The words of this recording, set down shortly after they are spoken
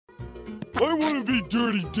I want to be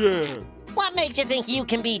Dirty Dan. What makes you think you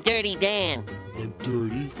can be Dirty Dan? I'm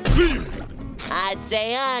dirty. Dan. I'd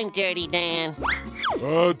say I'm Dirty Dan.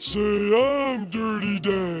 I'd say I'm Dirty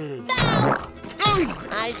Dan. No! Hey!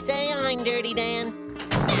 I'd say I'm Dirty Dan.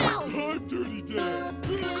 No! I'm Dirty Dan.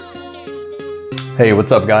 Hey,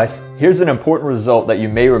 what's up guys? Here's an important result that you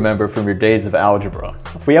may remember from your days of algebra.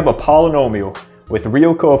 If we have a polynomial with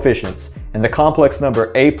real coefficients and the complex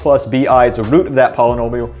number a plus bi is a root of that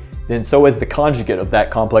polynomial, then so is the conjugate of that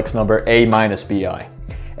complex number a minus bi.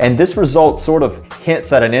 And this result sort of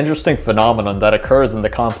hints at an interesting phenomenon that occurs in the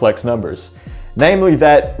complex numbers. Namely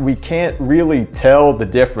that we can't really tell the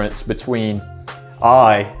difference between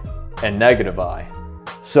I and negative I.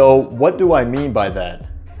 So what do I mean by that?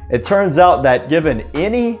 It turns out that given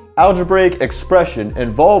any algebraic expression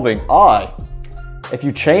involving I, if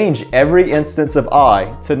you change every instance of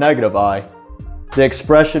I to negative I, the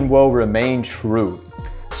expression will remain true.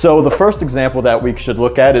 So the first example that we should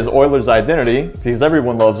look at is Eulers Identity, because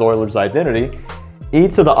everyone loves Eulers Identity. E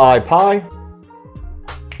to the I pi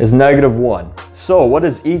is -1. So what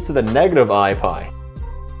is e to the negative I pi?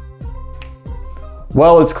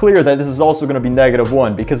 Well, it's clear that this is also going to be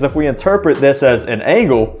 -1, because if we interpret this as an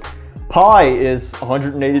angle, pi is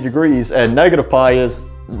 180 degrees and negative pi is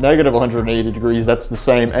 -180 degrees. That's the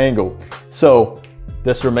same angle. So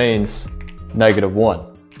this remains -1.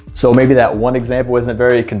 So maybe that one example isn't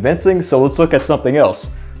very convincing, so let's look at something else.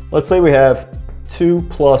 Let's say we have 2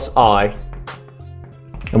 plus I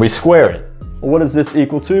and we square it. Well, what does this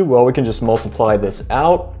equal to? Well, we can just multiply this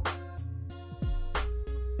out.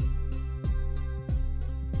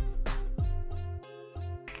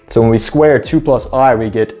 So when we square 2 plus I, we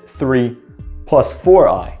get 3 plus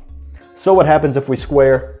 4i. So what happens if we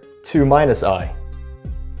square 2 minus I?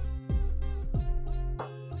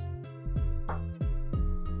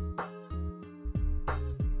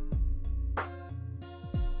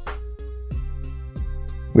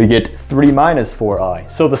 We get 3 minus 4i.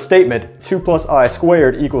 So the statement 2 plus I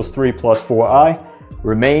squared equals 3 plus 4i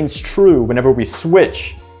remains true whenever we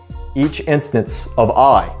switch each instance of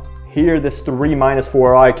I. Here, this 3 minus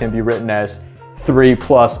 4i can be written as 3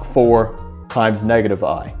 plus 4 times negative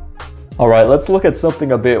I. All right, let's look at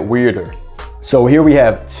something a bit weirder. So here we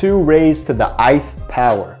have 2 raised to the ith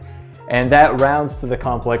power, and that rounds to the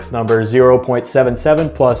complex number 0.77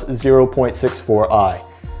 plus 0.64i.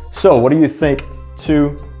 So what do you think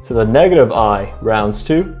 2 to the negative I rounds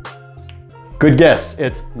to? Good guess,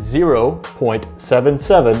 it's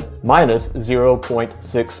 0.77 minus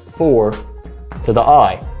 0.64 to the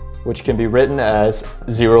I, which can be written as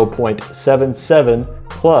 0.77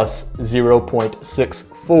 plus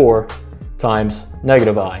 0.64 times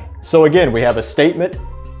negative I. So again, we have a statement,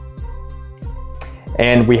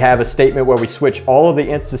 and we have a statement where we switch all of the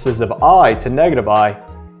instances of I to negative I,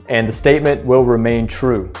 and the statement will remain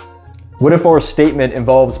true. What if our statement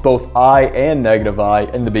involves both I and negative I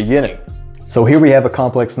in the beginning? So here we have a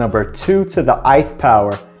complex number 2 to the ith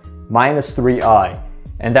power minus 3i.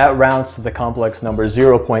 And that rounds to the complex number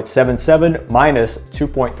 0.77 minus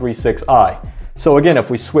 2.36i. So again,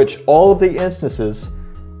 if we switch all of the instances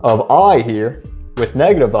of I here with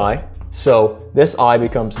negative I, so this I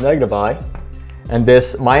becomes negative I, and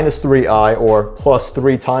this minus 3i or plus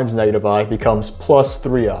 3 times negative I becomes plus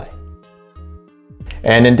 3i.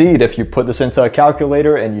 And indeed, if you put this into a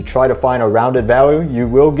calculator and you try to find a rounded value, you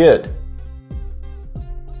will get.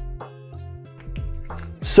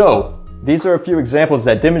 So, these are a few examples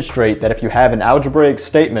that demonstrate that if you have an algebraic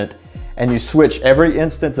statement and you switch every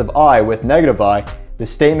instance of I with negative I, the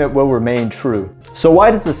statement will remain true. So why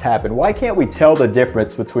does this happen? Why can't we tell the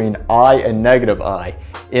difference between I and negative I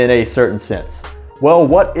in a certain sense? Well,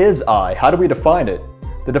 what is I? How do we define it?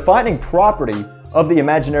 The defining property of the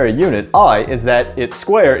imaginary unit, I, is that its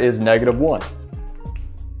square is -1.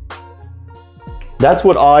 That's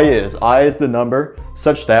what I is. I is the number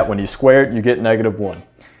such that when you square it, you get -1.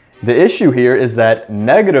 The issue here is that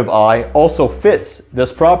negative I also fits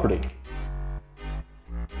this property.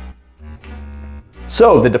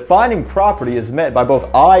 So the defining property is met by both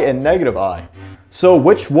I and negative I. So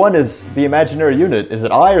which one is the imaginary unit? Is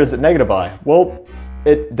it I or is it negative I? Well,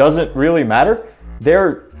 it doesn't really matter.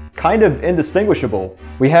 They're kind of indistinguishable.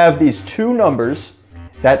 We have these two numbers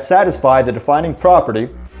that satisfy the defining property.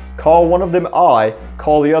 Call one of them I,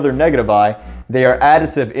 call the other negative I. They are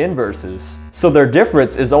additive inverses, so their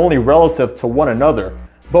difference is only relative to one another.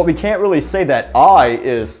 But we can't really say that I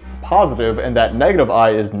is positive and that negative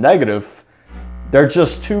I is negative. They're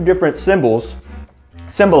just two different symbols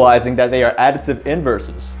symbolizing that they are additive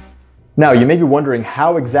inverses. Now, you may be wondering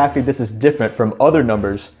how exactly this is different from other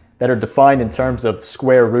numbers that are defined in terms of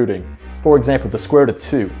square rooting. For example, the square root of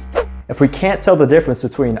 2. If we can't tell the difference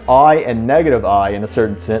between I and negative I in a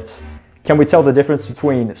certain sense, can we tell the difference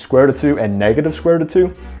between square root of 2 and negative square root of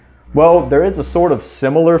 2? Well, there is a sort of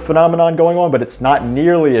similar phenomenon going on, but it's not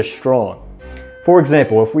nearly as strong. For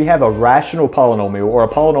example, if we have a rational polynomial or a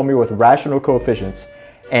polynomial with rational coefficients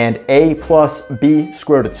and a plus b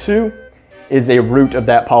square root of 2 is a root of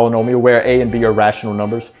that polynomial where a and b are rational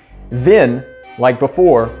numbers, then, like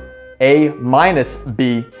before, a minus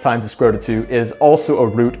b times the square root of 2 is also a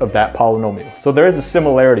root of that polynomial. So there is a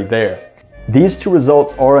similarity there. These two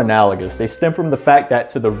results are analogous. They stem from the fact that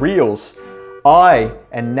to the reals, I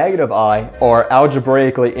and negative I are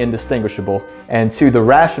algebraically indistinguishable, and to the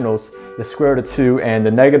rationals, the square root of 2 and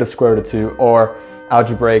the negative square root of 2 are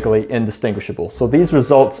algebraically indistinguishable. So these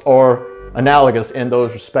results are analogous in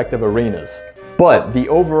those respective arenas. But the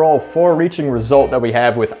overall far-reaching result that we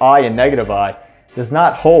have with I and negative I does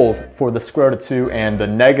not hold for the square root of 2 and the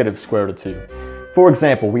negative square root of 2. For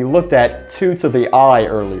example, we looked at 2 to the I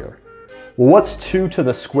earlier. Well, what's 2 to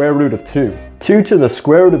the square root of 2? 2 to the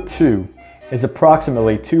square root of 2 is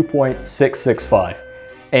approximately 2.665.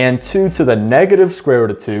 And 2 to the negative square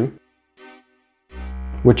root of 2,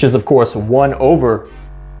 which is of course 1 over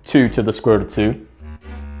 2 to the square root of 2,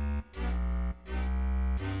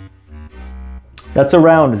 that's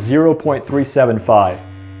around 0.375.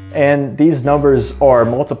 And these numbers are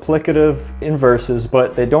multiplicative inverses,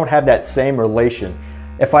 but they don't have that same relation.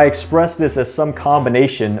 If I express this as some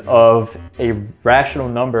combination of a rational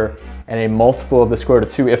number and a multiple of the square root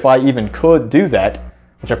of 2, if I even could do that,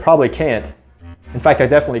 which I probably can't. In fact, I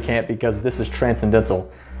definitely can't because this is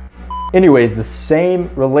transcendental. Anyways, the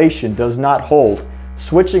same relation does not hold.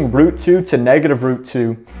 Switching root 2 to negative root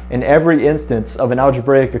 2 in every instance of an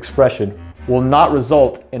algebraic expression will not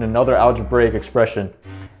result in another algebraic expression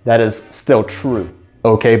that is still true.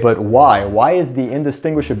 Okay, but why? Why is the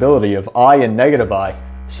indistinguishability of I and negative I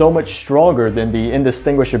so much stronger than the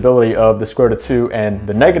indistinguishability of the square root of 2 and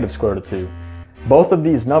the negative square root of 2? Both of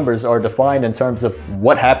these numbers are defined in terms of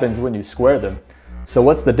what happens when you square them. So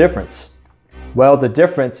what's the difference? Well, the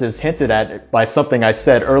difference is hinted at by something I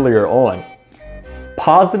said earlier on.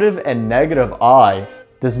 Positive and negative I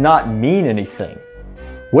does not mean anything.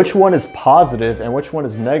 Which one is positive and which one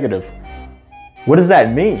is negative? What does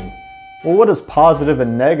that mean? Well, what does positive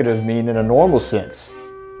and negative mean in a normal sense?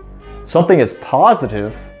 Something is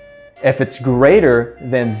positive if it's greater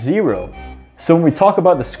than 0. So when we talk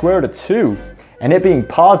about the square root of 2 and it being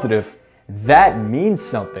positive, that means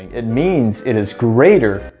something. It means it is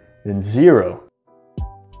greater than 0.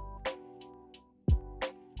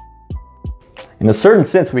 In a certain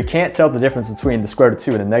sense, we can't tell the difference between the square root of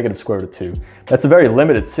 2 and the negative square root of 2. That's a very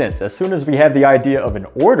limited sense. As soon as we have the idea of an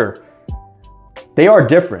order, they are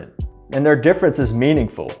different, and their difference is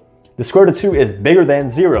meaningful. The square root of 2 is bigger than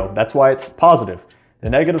 0. That's why it's positive. The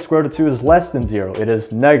negative square root of 2 is less than 0. It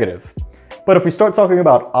is negative. But if we start talking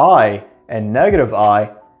about I and negative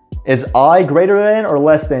I, is I greater than or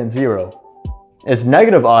less than 0? Is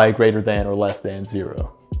negative I greater than or less than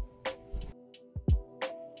 0?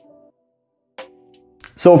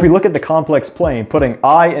 So if we look at the complex plane, putting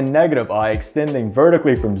I and negative I extending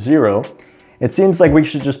vertically from 0, it seems like we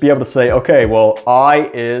should just be able to say, okay, well,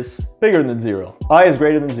 I is bigger than 0. I is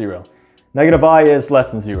greater than 0. Negative I is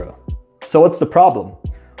less than 0. So what's the problem?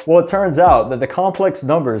 Well, it turns out that the complex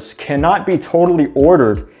numbers cannot be totally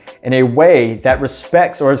ordered in a way that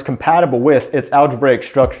respects or is compatible with its algebraic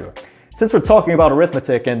structure. Since we're talking about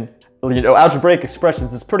arithmetic and algebraic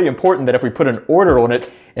expressions, it's pretty important that if we put an order on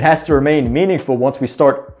it, it has to remain meaningful once we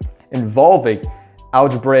start involving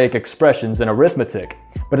algebraic expressions in arithmetic.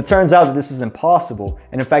 But it turns out that this is impossible,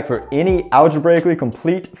 and in fact for any algebraically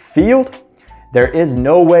complete field, there is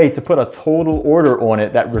no way to put a total order on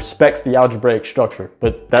it that respects the algebraic structure,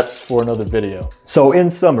 but that's for another video. So in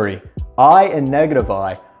summary, I and negative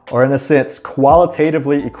I are in a sense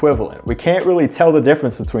qualitatively equivalent. We can't really tell the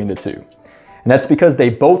difference between the two. And that's because they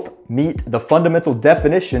both meet the fundamental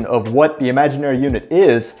definition of what the imaginary unit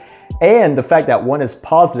is, and the fact that one is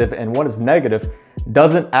positive and one is negative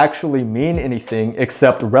doesn't actually mean anything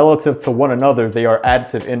except relative to one another they are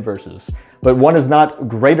additive inverses. But one is not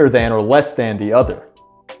greater than or less than the other.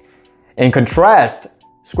 In contrast,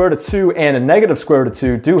 square root of 2 and a negative square root of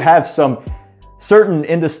 2 do have some certain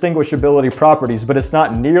indistinguishability properties, but it's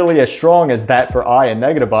not nearly as strong as that for I and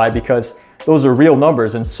negative I because those are real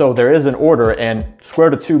numbers, and so there is an order, and square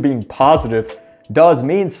root of 2 being positive does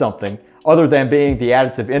mean something other than being the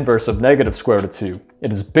additive inverse of negative square root of 2.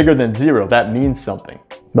 It is bigger than 0. That means something.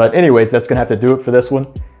 But anyways, that's gonna have to do it for this one.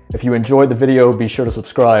 If you enjoyed the video, be sure to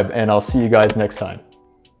subscribe, and I'll see you guys next time.